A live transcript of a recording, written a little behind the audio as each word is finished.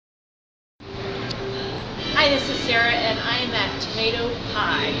Hi, this is Sarah, and I am at Tomato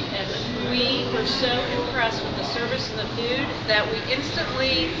Pie, and we were so impressed with the service and the food that we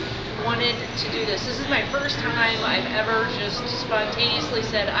instantly wanted to do this. This is my first time I've ever just spontaneously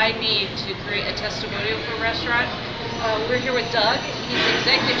said I need to create a testimonial for a restaurant. We're here with Doug. He's the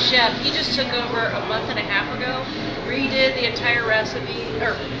executive chef. He just took over a month and a half ago, redid the entire recipe,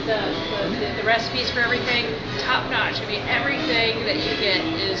 or the recipes for everything, top notch. I mean, everything that you get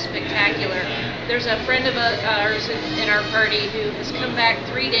is spectacular. There's a friend of ours in our party who has come back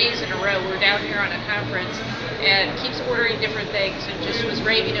 3 days in a row. We're down here on a conference and keeps ordering different things and just was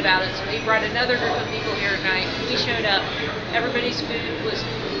raving about it. So he brought another group of people here tonight. We showed up. Everybody's food was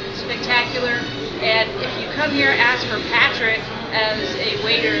spectacular. And if you come here, ask for Patrick as a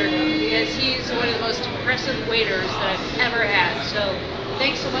waiter, because he's one of the most impressive waiters that I've ever had. So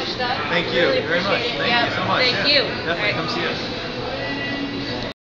thanks so much, Doug. Thank you really very much. It. Thank you so much. Thank you. Definitely come see us.